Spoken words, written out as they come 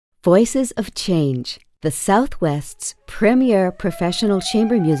Voices of Change, the Southwest's premier professional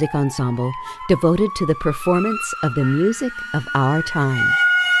chamber music ensemble devoted to the performance of the music of our time.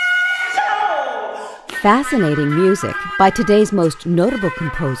 Fascinating music by today's most notable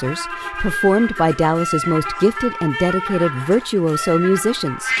composers, performed by Dallas's most gifted and dedicated virtuoso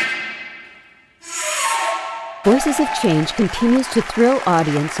musicians. Voices of Change continues to thrill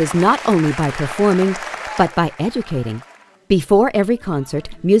audiences not only by performing, but by educating. Before every concert,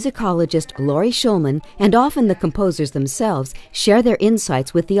 musicologist Laurie Shulman, and often the composers themselves, share their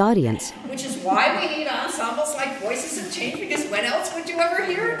insights with the audience. Which is why we need ensembles like Voices of Change, because when else would you ever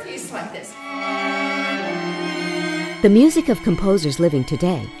hear a piece like this? The music of composers living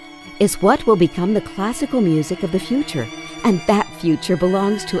today is what will become the classical music of the future, and that future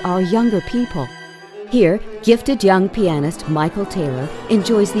belongs to our younger people. Here, gifted young pianist Michael Taylor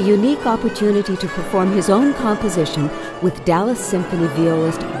enjoys the unique opportunity to perform his own composition with Dallas Symphony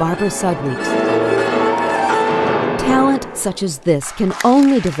violist Barbara Sudweeks. Talent such as this can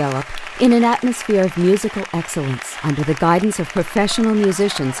only develop in an atmosphere of musical excellence under the guidance of professional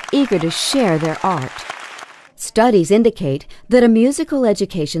musicians eager to share their art. Studies indicate that a musical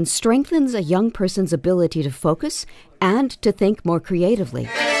education strengthens a young person's ability to focus and to think more creatively.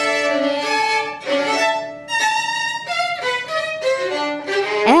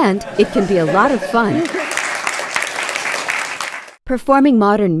 And it can be a lot of fun. Performing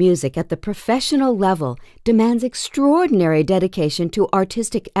modern music at the professional level demands extraordinary dedication to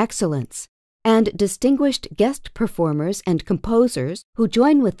artistic excellence, and distinguished guest performers and composers who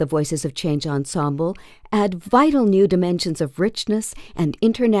join with the Voices of Change ensemble add vital new dimensions of richness and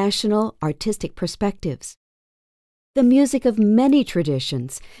international artistic perspectives. The music of many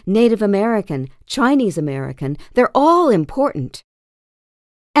traditions, Native American, Chinese American, they're all important.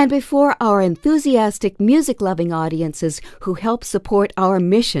 And before our enthusiastic music-loving audiences who help support our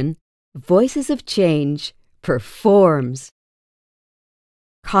mission, Voices of Change performs.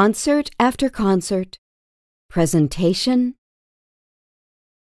 Concert after concert, presentation,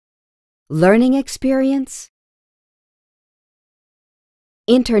 learning experience,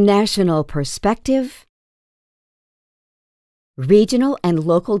 international perspective, regional and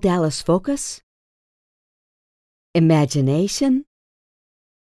local Dallas focus, imagination,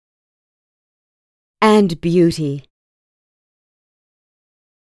 and beauty.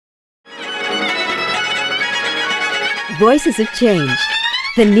 Voices of Change,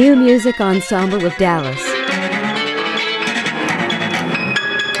 the new music ensemble of Dallas.